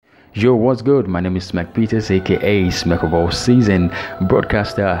Yo, what's good? My name is Smack Peters, aka Smack of All Season,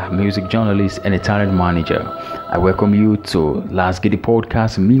 broadcaster, music journalist, and a talent manager. I welcome you to Last Giddy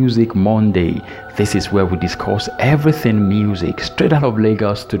Podcast Music Monday. This is where we discuss everything music, straight out of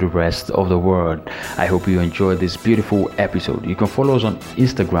Lagos to the rest of the world. I hope you enjoy this beautiful episode. You can follow us on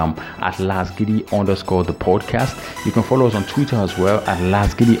Instagram at LastGiddy_the podcast. You can follow us on Twitter as well at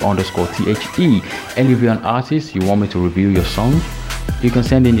LastGiddy_THE. And if you're an artist, you want me to review your song, you can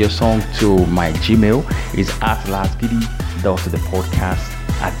send in your song to my Gmail. It's at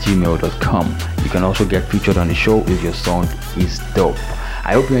lastgiddy.thepodcast@gmail.com. You can also get featured on the show if your song is dope.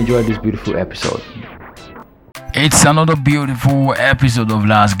 I hope you enjoyed this beautiful episode. It's another beautiful episode of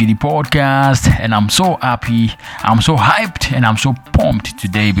Last Giddy Podcast, and I'm so happy, I'm so hyped, and I'm so pumped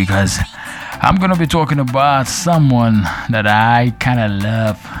today because I'm gonna be talking about someone that I kind of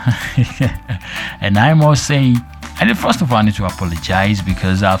love. And I must say, first of all, I need to apologize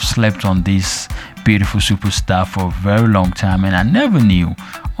because I've slept on this beautiful superstar for a very long time, and I never knew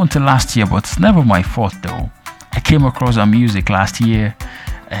until last year, but it's never my fault though. I came across her music last year,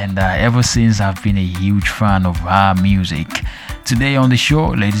 and ever since I've been a huge fan of her music. Today on the show,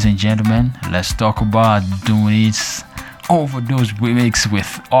 ladies and gentlemen, let's talk about Duni's Overdose remix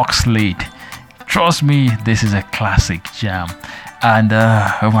with Oxlade. Trust me, this is a classic jam, and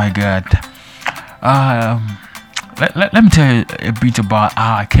oh my god. Let me tell you a bit about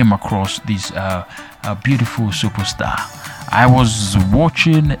how I came across this beautiful superstar. I was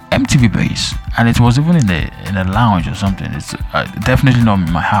watching MTV Base, and it was even in a lounge or something. It's definitely not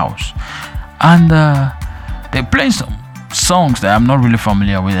in my house, and they're playing some songs that I'm not really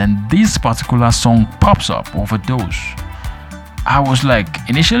familiar with, and this particular song pops up, Overdose. I was like,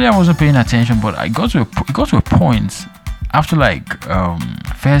 initially I wasn't paying attention, but it got to a point after like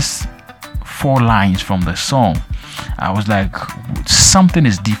first 4 lines from the song. I was like, something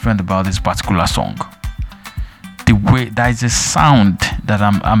is different about this particular song. The way there is a sound that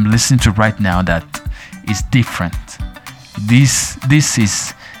I'm listening to right now that is different. This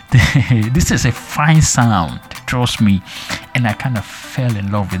is this is a fine sound, trust me. And I kind of fell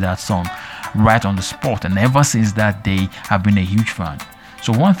in love with that song right on the spot. And ever since that day, I've been a huge fan.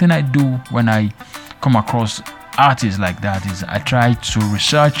 So one thing I do when I come across artists like that is I try to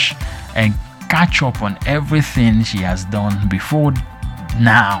research and catch up on everything she has done before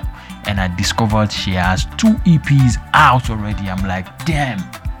now, and I discovered she has 2 EPs out already. I'm like, damn,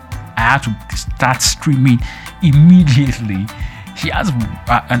 I had to start streaming immediately. She has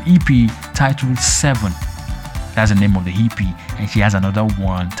an EP titled 7, that's the name of the EP, and she has another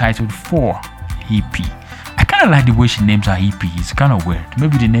one titled 4 EP. I kind of like the way she names her EP. It's kind of weird.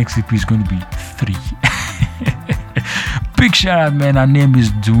 Maybe the next EP is going to be 3. Big shout out, man. Her name is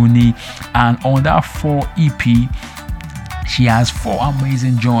Duni, and on that 4 EP, she has 4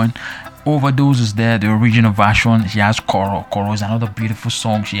 amazing joints. Overdose is there, the original version. She has Koro. Koro is another beautiful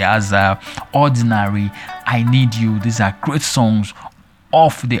song. She has Ordinary, I Need You. These are great songs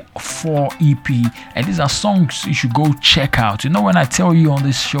off the 4 EP, and these are songs you should go check out. You know, when I tell you on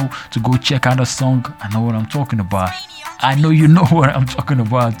this show to go check out a song, I know what I'm talking about. I know you know what I'm talking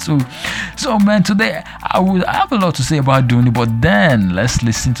about too. So man, today I have a lot to say about Duni, but then let's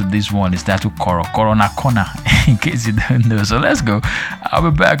listen to this one. It's titled Koro Corona Corner, in case you don't know. So let's go. I'll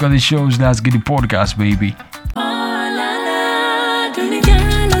be back on the show's Last Giddy Podcast, baby.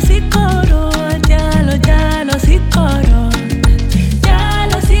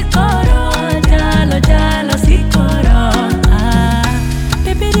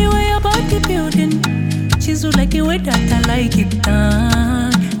 Like it with that, I like it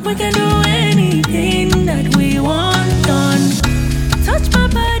done. We can do anything that we want done. Touch my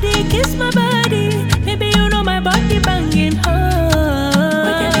body, kiss my body. Maybe you know my body banging hard.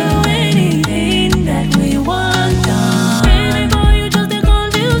 We can do anything that we want done. Baby boy, you just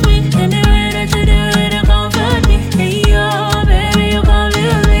confuse me. And the way that you do it, you comfort me. Hey yo, baby, you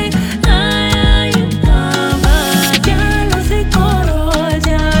confuse me. You comfort. Jalo si koro,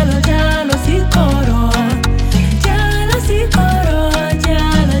 jalo si koro.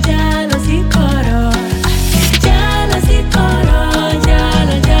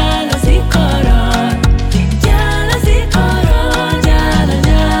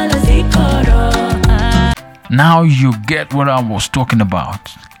 Now you get what I was talking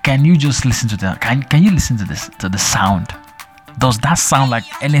about. Can you just listen to that? Can you listen to this, to the sound? Does that sound like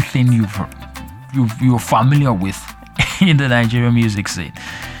anything you're familiar with in the Nigerian music scene?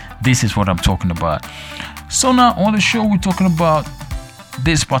 This is what I'm talking about. So now on the show, we're talking about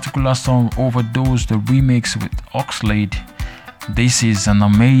this particular song, Overdose, the remix with Oxlade. This is an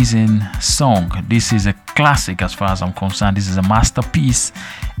amazing song. This is a classic as far as I'm concerned. This is a masterpiece,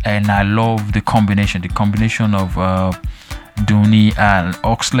 and I love the combination of Dooney and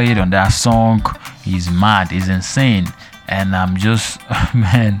Oxlade on that song. He's mad, he's insane, and I'm just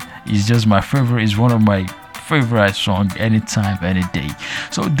man, it's just my favorite. It's one of my favorite song anytime, any day.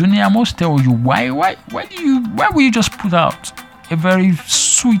 So Dooney, I must tell you, why will you just put out a very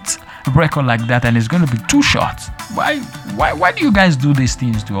sweet record like that and it's going to be too short? Why do you guys do these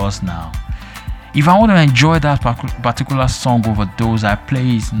things to us now? If I want to enjoy that particular song overdose, I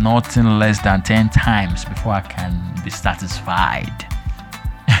play it nothing less than 10 times before I can be satisfied.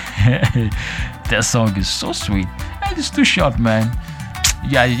 That song is so sweet and it's too short, man.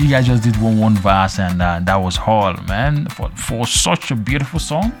 Yeah, you guys just did one verse and that was all, man. For such a beautiful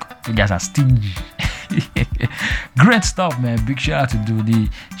song, you guys are stingy. Great stuff, man. Big shout out to Dooney.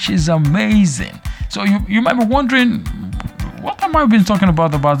 She's amazing. So you might be wondering, what am I been talking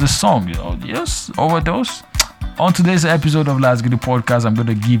about this song? Yes, Overdose. On today's episode of Let's Get the Podcast, I'm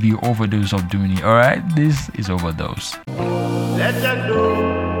gonna give you Overdose of Dooney. All right, this is Overdose. Let that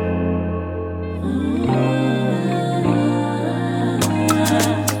go.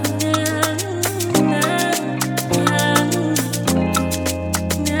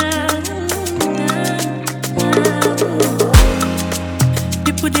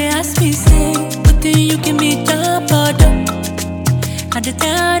 People they ask me, say, what do you give me job order? I dey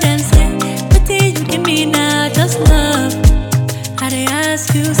tell them, say, what do you give me now? Just love. I dey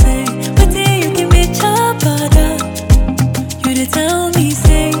ask you, say, what do you give me job order? You dey tell me,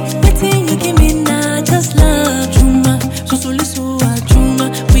 say, what do you give me now? Just love. Juma, so Juma,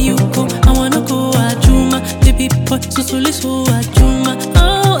 where you go? I wanna go, Juma, baby boy, so Juma.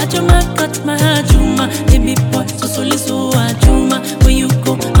 Oh, Juma got my heart, Juma, baby boy, so Juma, where you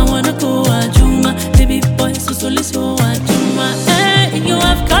go? I wanna go, Juma, baby boy, so Juma. Hey, you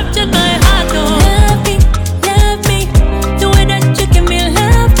have captured my heart, oh. Love me, the way that you give me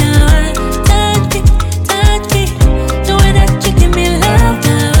love now. Touch me, the way that you give me love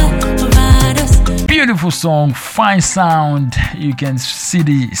now. Overdose. Beautiful song, fine sound. You can see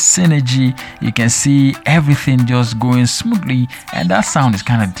the synergy, you can see everything just going smoothly, and that sound is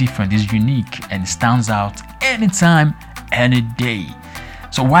kind of different, it's unique, and it stands out anytime, any day.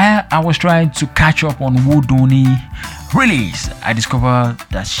 So while I was trying to catch up on who Dooney released, I discovered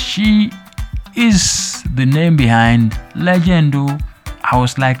that she is the name behind Legendo. I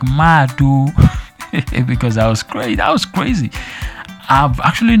was like mad too because I was crazy. I've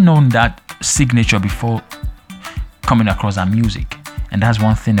actually known that signature before coming across her music, and that's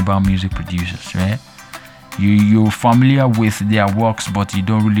one thing about music producers, right? You're familiar with their works, but you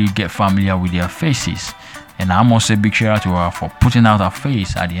don't really get familiar with their faces. And I must say big shout out to her for putting out her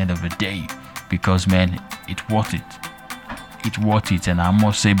face at the end of the day, because man, it's worth it. And I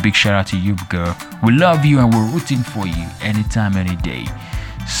must say big shout out to you, girl. We love you and we're rooting for you anytime, any day.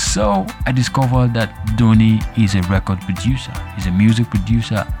 So I discovered that Dooney is a record producer. He's a music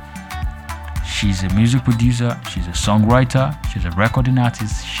producer. She's a music producer. She's a songwriter. She's a recording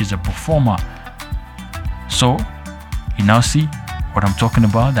artist. She's a performer. So you now see what I'm talking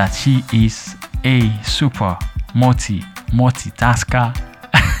about, that she is a super multitasker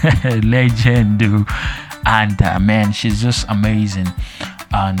legend, and man, she's just amazing.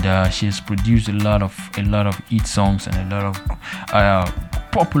 And she has produced a lot of hit songs and a lot of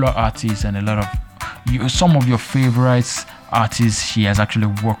popular artists and a lot of some of your favorites artists. She has actually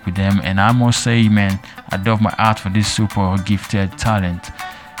worked with them, and I must say, man, I love my heart for this super gifted talent.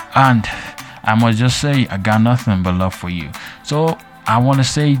 And I must just say, I got nothing but love for you. So I want to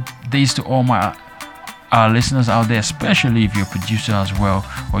say this to all my listeners out there, especially if you're a producer as well,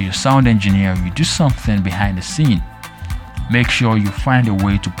 or you're sound engineer, you do something behind the scene. Make sure you find a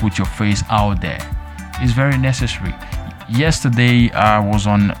way to put your face out there. It's very necessary. Yesterday, I was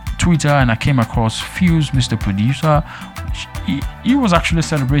on Twitter and I came across Fuse, Mr. Producer. He was actually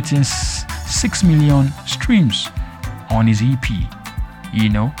celebrating 6 million streams on his EP. You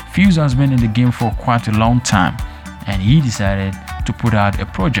know, Fuse has been in the game for quite a long time, and he decided to put out a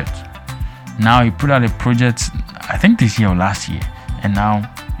project. Now he put out a project, I think this year or last year, and now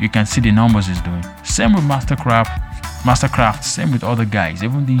you can see the numbers he's doing. Same with Mastercraft, same with other guys,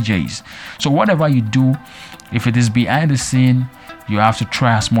 even DJs. So whatever you do, if it is behind the scene, you have to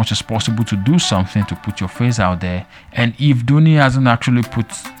try as much as possible to do something to put your face out there. And if Dooney hasn't actually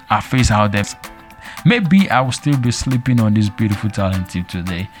put her face out there, maybe I will still be sleeping on this beautiful talent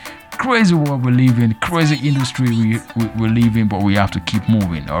today. Crazy world we live in, crazy industry we live in, but we have to keep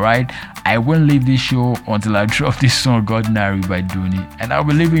moving. All right, I won't leave this show until I drop this song Ordinary by Dooney, and I'll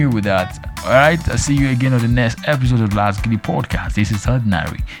be leaving you with that. All right, I'll see you again on the next episode of Let's Get the Podcast. This is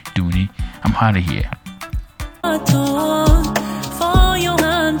Ordinary Dooney. I'm out of here. For your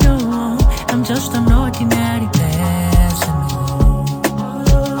hand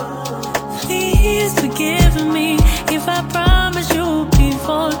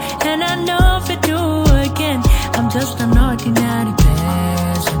just an ordinary bed.